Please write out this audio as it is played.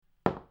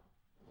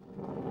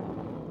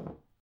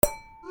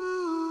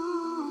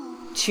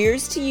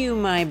Cheers to you,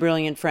 my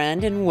brilliant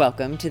friend, and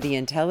welcome to the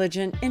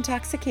Intelligent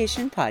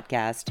Intoxication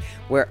Podcast,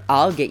 where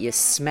I'll get you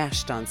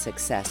smashed on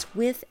success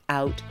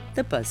without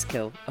the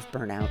buzzkill of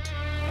burnout.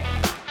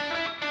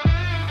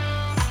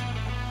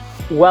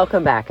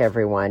 Welcome back,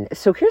 everyone.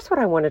 So here's what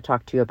I want to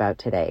talk to you about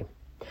today.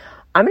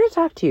 I'm going to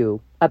talk to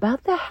you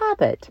about the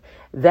habit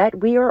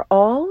that we are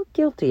all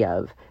guilty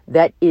of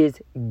that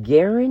is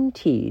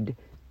guaranteed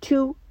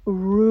to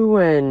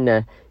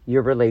ruin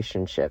your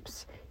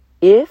relationships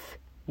if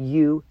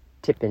you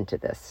tip into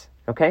this.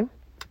 Okay?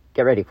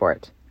 Get ready for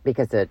it,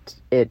 because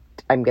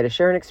I'm going to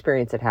share an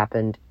experience that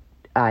happened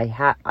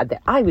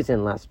that I was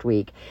in last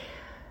week,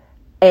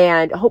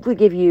 and hopefully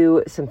give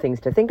you some things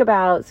to think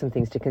about, some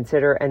things to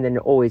consider, and then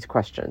always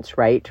questions,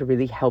 right? To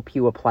really help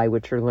you apply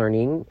what you're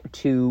learning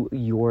to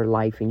your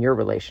life and your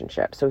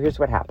relationship. So here's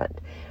what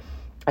happened.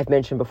 I've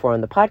mentioned before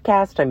on the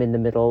podcast, I'm in the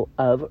middle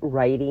of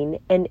writing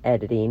and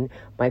editing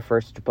my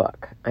first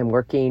book. I'm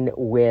working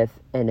with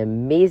an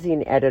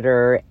amazing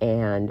editor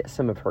and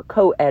some of her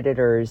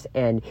co-editors,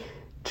 and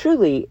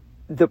truly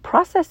the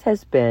process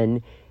has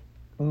been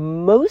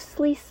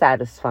mostly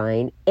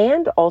satisfying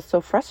and also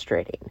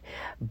frustrating,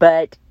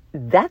 but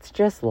that's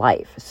just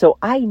life. So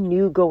I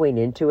knew going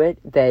into it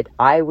that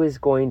I was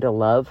going to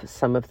love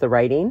some of the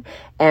writing,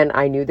 and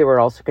I knew there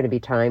were also going to be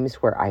times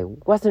where I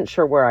wasn't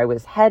sure where I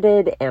was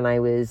headed, and I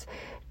was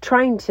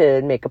trying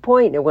to make a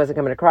point and it wasn't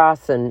coming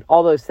across, and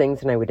all those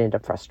things, and I would end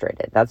up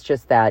frustrated. That's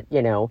just that,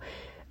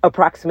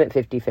 approximate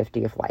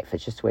 50-50 of life.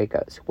 It's just the way it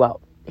goes. Well,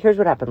 here's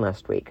what happened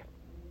last week.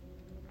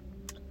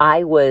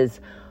 I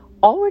was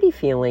already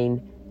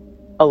feeling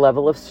a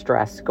level of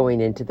stress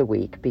going into the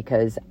week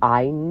because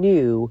I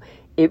knew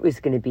it was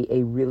going to be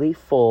a really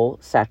full,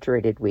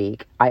 saturated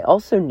week. I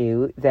also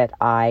knew that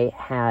I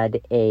had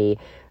a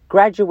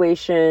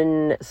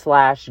graduation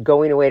 /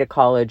 going away to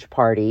college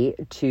party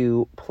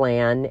to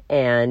plan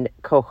and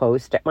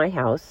co-host at my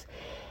house.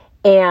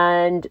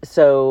 And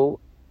so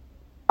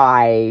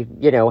I,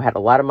 had a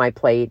lot on my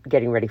plate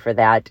getting ready for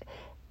that.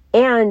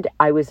 And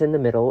I was in the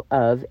middle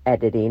of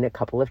editing a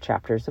couple of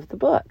chapters of the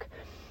book.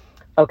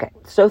 Okay,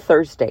 so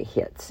Thursday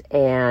hits,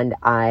 and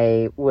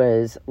I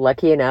was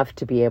lucky enough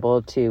to be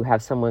able to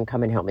have someone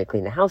come and help me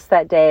clean the house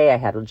that day. I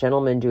had a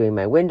gentleman doing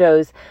my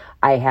windows.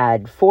 I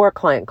had 4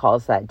 client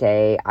calls that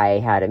day. I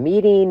had a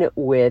meeting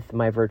with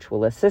my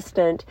virtual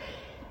assistant,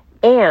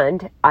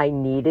 and I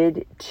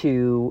needed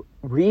to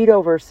read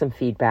over some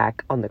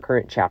feedback on the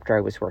current chapter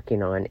I was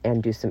working on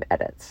and do some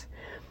edits.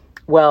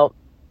 Well,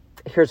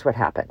 here's what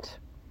happened.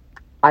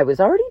 I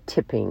was already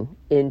tipping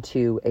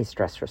into a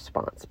stress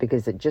response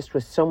because it just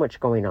was so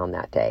much going on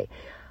that day.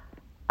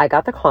 I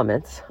got the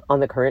comments on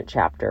the current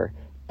chapter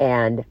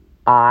and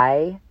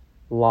I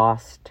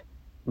lost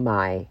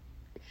my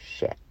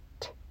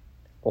shit.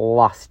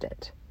 Lost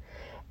it.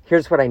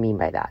 Here's what I mean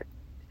by that.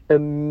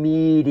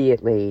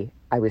 Immediately,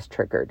 I was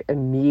triggered.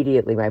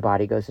 Immediately, my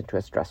body goes into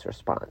a stress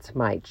response.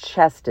 My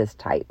chest is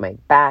tight. My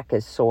back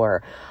is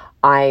sore.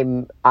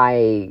 When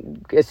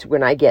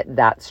I get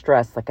that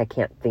stress, I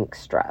can't think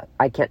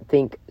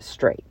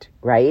straight,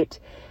 right?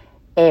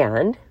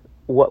 And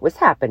what was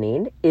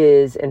happening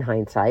is, in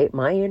hindsight,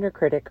 my inner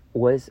critic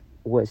was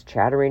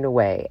chattering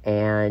away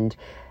and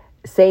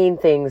saying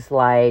things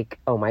like,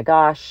 oh my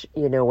gosh,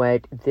 you know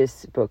what?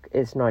 This book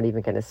is not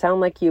even going to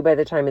sound like you by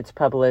the time it's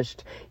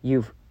published.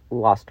 You've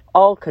lost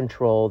all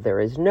control. There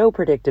is no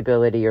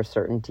predictability or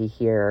certainty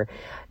here.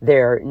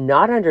 They're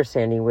not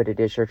understanding what it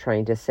is you're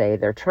trying to say.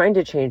 They're trying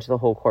to change the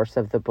whole course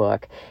of the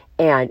book,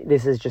 and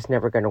this is just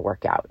never going to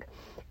work out.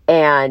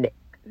 And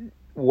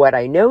what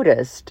I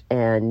noticed,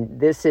 and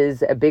this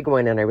is a big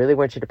one, and I really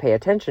want you to pay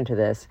attention to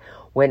this,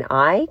 when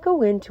I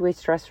go into a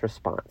stress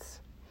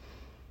response,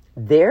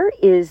 there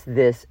is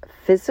this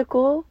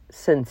physical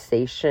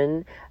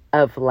sensation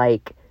of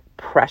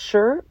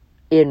pressure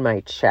in my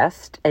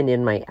chest and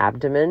in my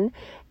abdomen.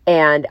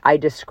 And I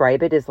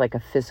describe it as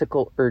a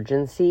physical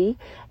urgency.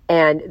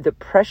 And the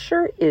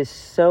pressure is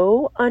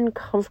so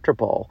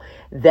uncomfortable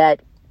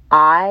that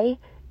I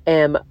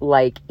am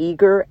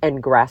eager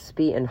and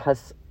graspy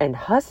and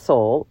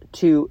hustle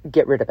to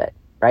get rid of it,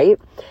 right?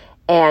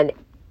 And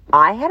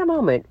I had a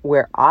moment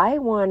where I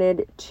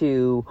wanted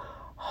to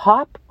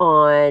hop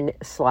on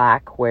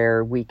Slack,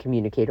 where we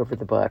communicate over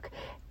the book,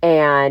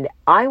 and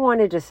I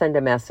wanted to send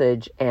a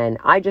message, and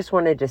I just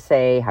wanted to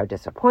say how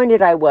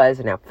disappointed I was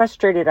and how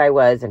frustrated I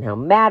was and how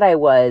mad I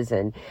was,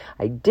 and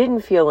I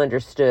didn't feel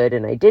understood,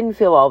 and I didn't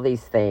feel all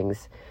these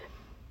things.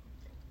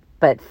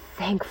 But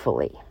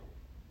thankfully,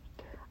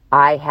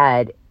 I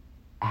had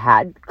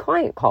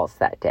client calls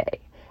that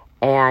day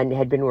and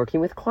had been working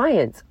with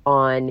clients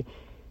on,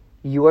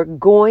 you are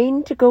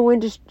going to go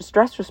into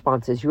stress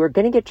responses. You are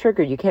going to get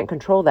triggered. You can't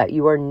control that.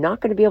 You are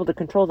not going to be able to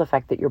control the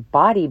fact that your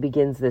body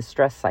begins this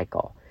stress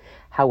cycle.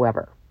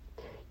 However,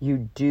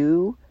 you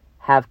do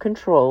have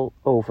control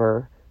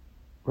over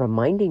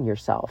reminding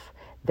yourself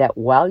that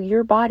while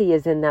your body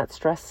is in that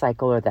stress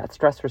cycle or that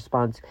stress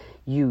response,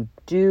 you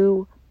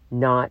do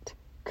not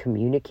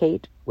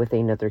communicate with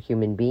another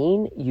human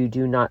being. You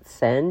do not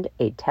send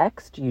a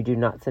text. You do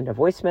not send a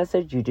voice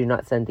message. You do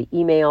not send the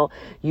email.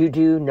 You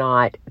do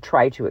not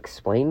try to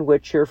explain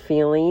what you're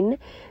feeling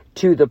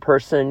to the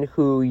person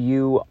who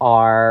you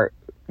are,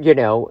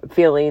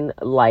 feeling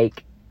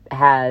like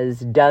has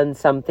done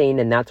something,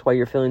 and that's why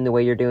you're feeling the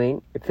way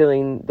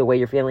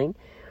you're feeling.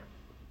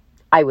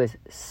 I was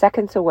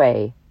seconds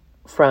away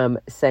from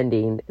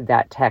sending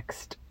that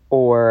text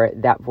or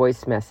that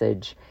voice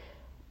message,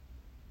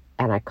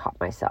 and I caught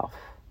myself.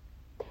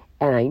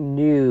 And I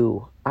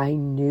knew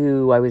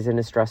I was in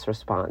a stress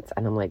response.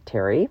 And I'm like,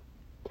 Terry,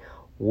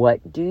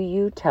 what do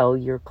you tell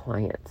your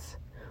clients?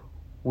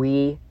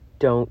 We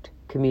don't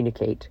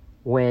communicate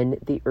when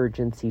the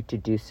urgency to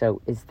do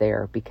so is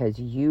there, because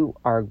you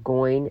are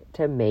going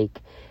to make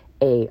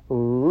a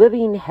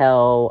living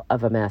hell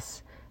of a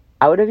mess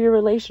out of your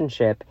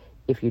relationship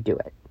if you do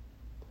it.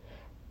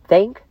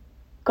 Thank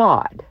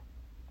God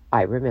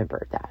I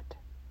remembered that.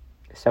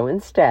 So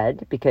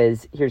instead,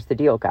 because here's the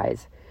deal,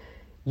 guys,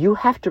 you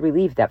have to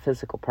relieve that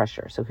physical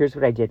pressure. So here's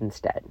what I did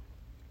instead.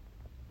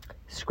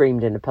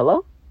 Screamed in a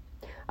pillow.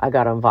 I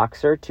got on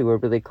Voxer to a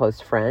really close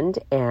friend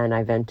and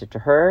I vented to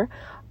her.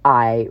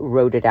 I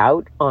wrote it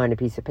out on a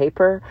piece of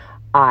paper.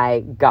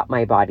 I got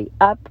my body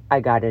up. I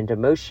got into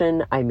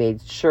motion. I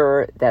made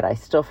sure that I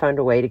still found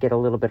a way to get a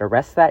little bit of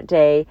rest that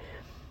day.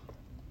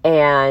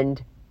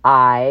 And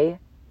I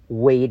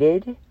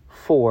waited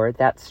for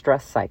that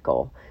stress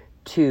cycle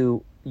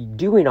to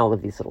doing all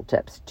of these little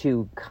tips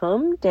to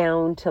come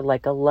down to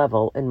like a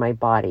level in my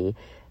body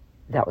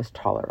that was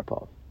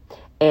tolerable.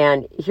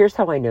 And here's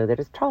how I know that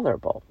it's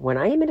tolerable. When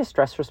I am in a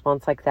stress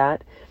response like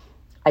that,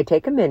 I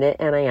take a minute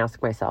and I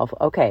ask myself,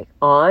 okay,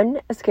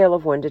 on a scale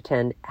of 1 to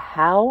 10,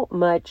 how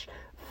much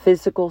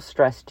physical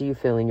stress do you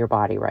feel in your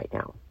body right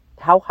now?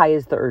 How high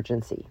is the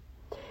urgency?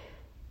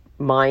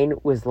 Mine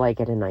was like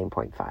at a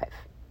 9.5.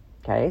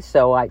 Okay,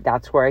 so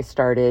that's where I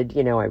started.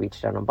 I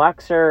reached out on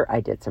Voxer.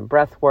 I did some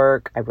breath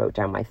work. I wrote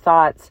down my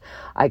thoughts.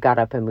 I got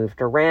up and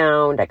moved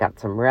around. I got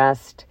some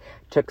rest,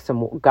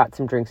 got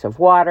some drinks of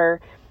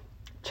water,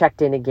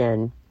 checked in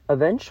again.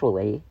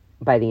 Eventually,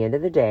 by the end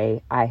of the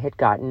day, I had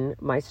gotten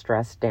my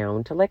stress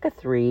down to like a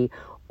 3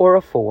 or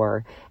a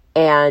 4.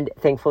 And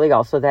thankfully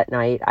also that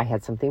night I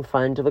had something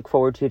fun to look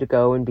forward to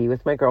go and be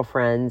with my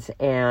girlfriends.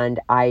 And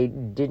I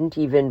didn't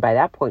even by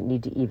that point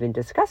need to even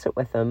discuss it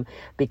with them,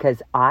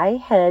 because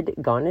I had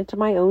gone into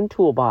my own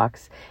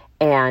toolbox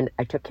and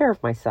I took care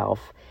of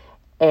myself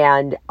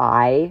and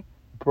I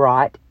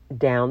brought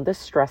down the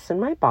stress in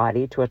my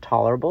body to a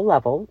tolerable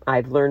level.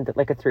 I've learned that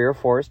like a 3 or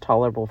 4 is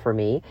tolerable for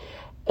me.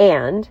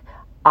 And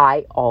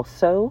I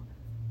also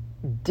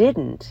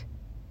didn't,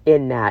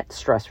 in that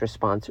stress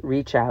response,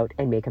 reach out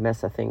and make a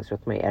mess of things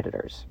with my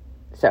editors.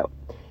 So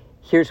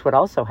here's what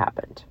also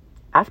happened.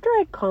 After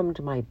I'd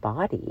calmed my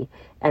body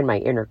and my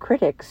inner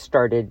critic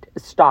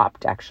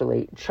stopped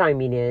actually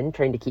chiming in,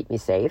 trying to keep me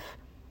safe,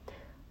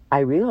 I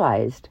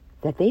realized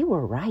that they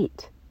were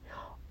right.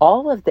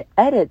 All of the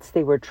edits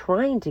they were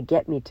trying to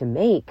get me to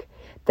make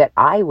that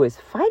I was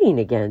fighting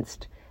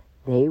against,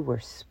 they were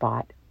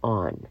spot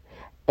on.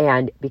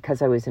 And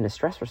because I was in a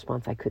stress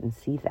response, I couldn't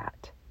see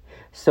that.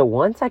 So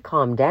once I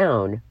calmed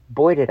down,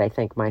 boy, did I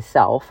thank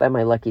myself and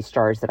my lucky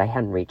stars that I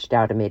hadn't reached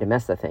out and made a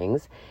mess of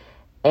things.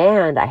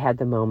 And I had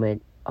the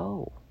moment,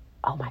 oh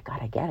my God,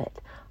 I get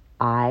it.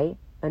 I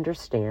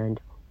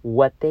understand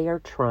what they are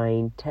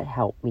trying to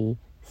help me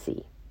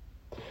see.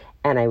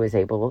 And I was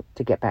able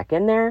to get back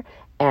in there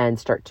and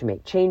start to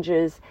make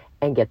changes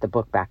and get the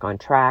book back on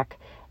track.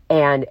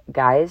 And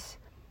guys,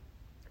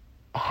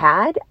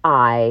 had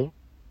I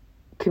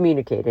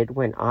communicated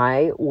when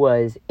I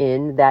was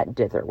in that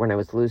dither, when I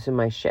was losing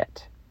my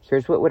shit,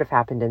 here's what would have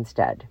happened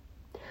instead.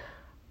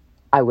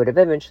 I would have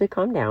eventually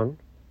calmed down,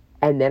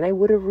 and then I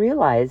would have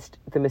realized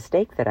the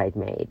mistake that I'd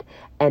made.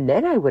 And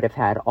then I would have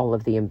had all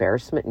of the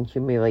embarrassment and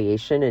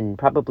humiliation and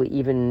probably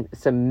even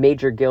some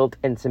major guilt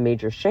and some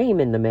major shame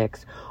in the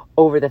mix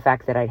over the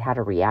fact that I'd had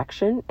a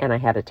reaction and I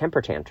had a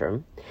temper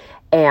tantrum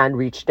and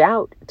reached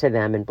out to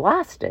them and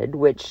blasted,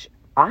 which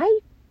I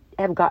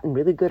have gotten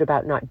really good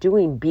about not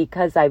doing,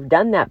 because I've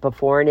done that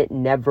before and it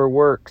never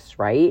works,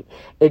 right?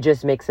 It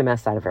just makes a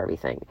mess out of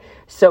everything.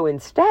 So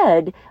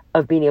instead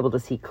of being able to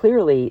see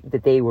clearly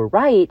that they were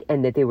right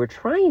and that they were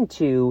trying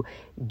to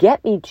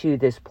get me to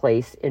this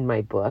place in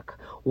my book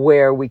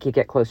where we could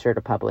get closer to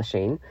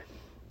publishing,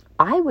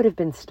 I would have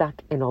been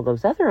stuck in all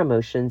those other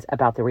emotions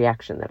about the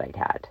reaction that I'd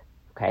had.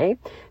 Okay?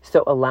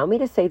 So allow me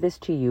to say this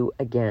to you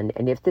again.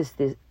 And if this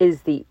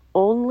is the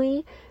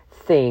only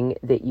thing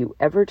that you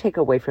ever take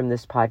away from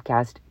this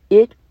podcast,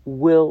 it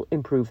will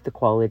improve the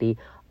quality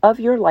of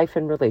your life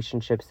and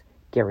relationships,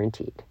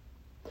 guaranteed.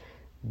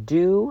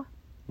 Do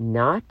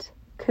not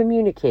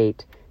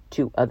communicate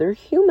to other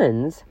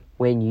humans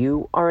when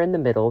you are in the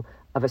middle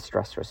of a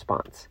stress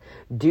response.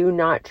 Do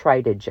not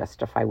try to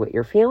justify what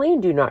you're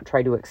feeling. Do not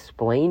try to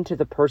explain to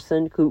the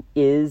person who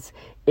is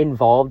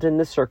involved in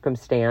the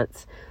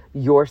circumstance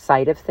your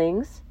side of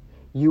things.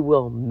 You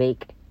will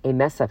make a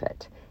mess of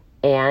it.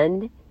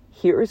 And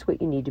here's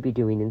what you need to be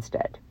doing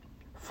instead.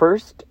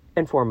 First,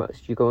 and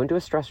foremost, you go into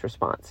a stress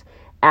response,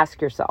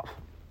 ask yourself,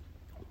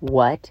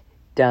 what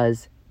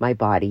does my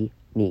body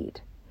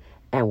need?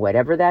 And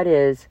whatever that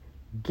is,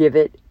 give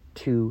it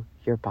to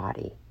your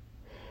body.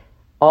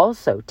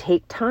 Also,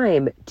 take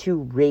time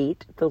to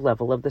rate the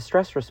level of the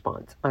stress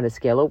response. On a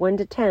scale of 1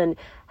 to 10,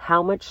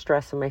 how much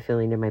stress am I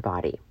feeling in my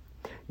body?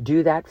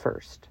 Do that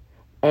first.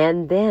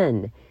 And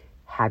then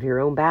have your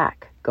own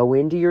back. Go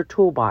into your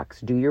toolbox,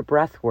 do your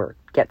breath work,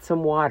 get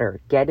some water,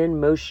 get in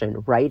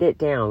motion, write it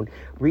down,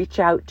 reach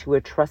out to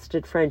a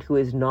trusted friend who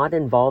is not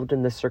involved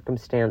in the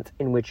circumstance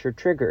in which you're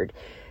triggered.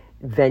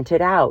 Vent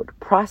it out,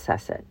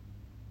 process it.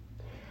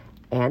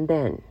 And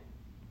then,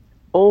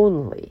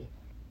 only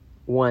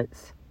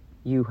once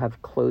you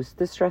have closed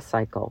the stress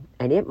cycle,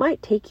 and it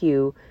might take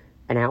you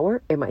an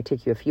hour, it might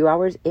take you a few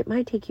hours, it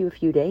might take you a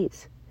few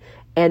days.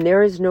 And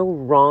there is no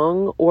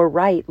wrong or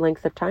right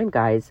length of time,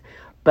 guys,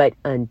 but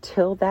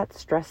until that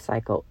stress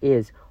cycle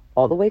is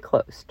all the way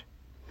closed,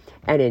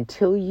 and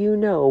until you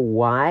know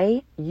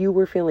why you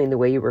were feeling the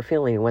way you were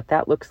feeling, and what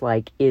that looks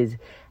like is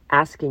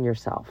asking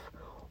yourself,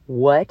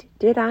 what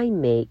did I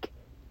make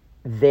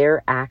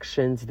their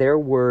actions, their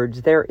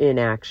words, their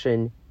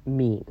inaction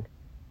mean?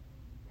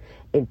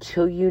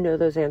 Until you know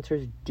those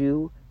answers,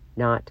 do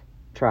not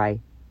try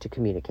to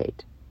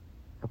communicate.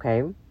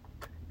 Okay?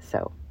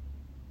 So,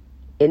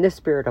 in the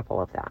spirit of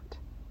all of that,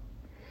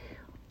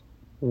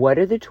 what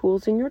are the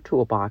tools in your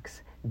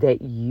toolbox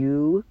that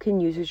you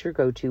can use as your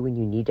go-to when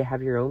you need to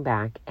have your own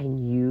back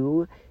and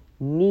you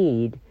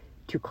need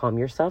to calm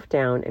yourself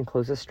down and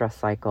close a stress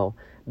cycle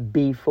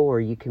before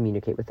you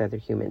communicate with other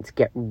humans?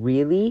 Get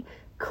really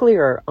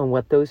clear on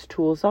what those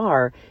tools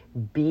are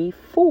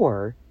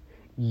before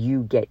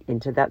you get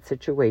into that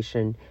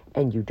situation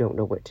and you don't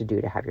know what to do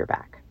to have your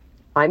back.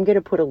 I'm going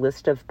to put a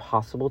list of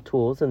possible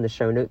tools in the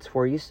show notes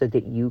for you so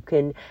that you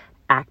can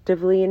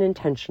actively and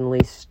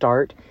intentionally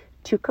start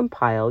to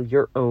compile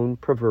your own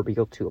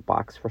proverbial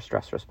toolbox for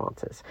stress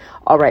responses.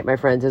 All right, my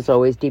friends, as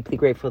always, deeply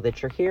grateful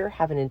that you're here.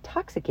 Have an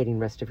intoxicating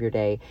rest of your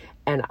day,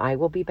 and I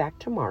will be back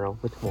tomorrow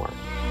with more.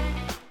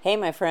 Hey,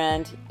 my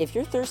friend, if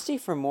you're thirsty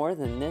for more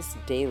than this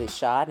daily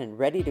shot and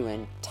ready to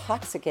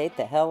intoxicate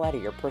the hell out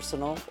of your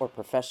personal or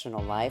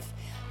professional life,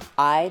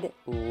 I'd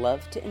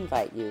love to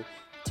invite you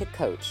to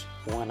coach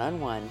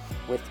one-on-one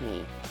with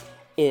me.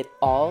 It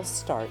all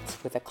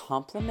starts with a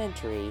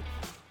complimentary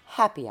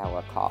happy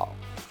hour call.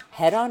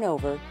 Head on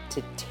over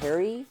to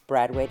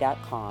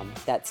terrybradway.com.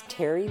 That's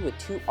Terry with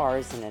 2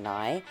 R's and an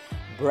I.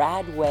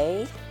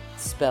 Bradway,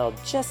 spelled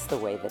just the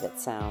way that it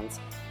sounds.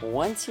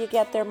 Once you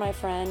get there, my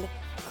friend,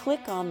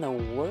 click on the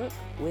Work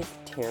with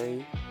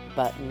Terry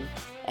button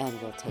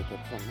and we'll take it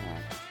from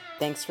there.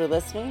 Thanks for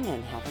listening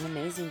and have an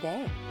amazing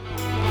day.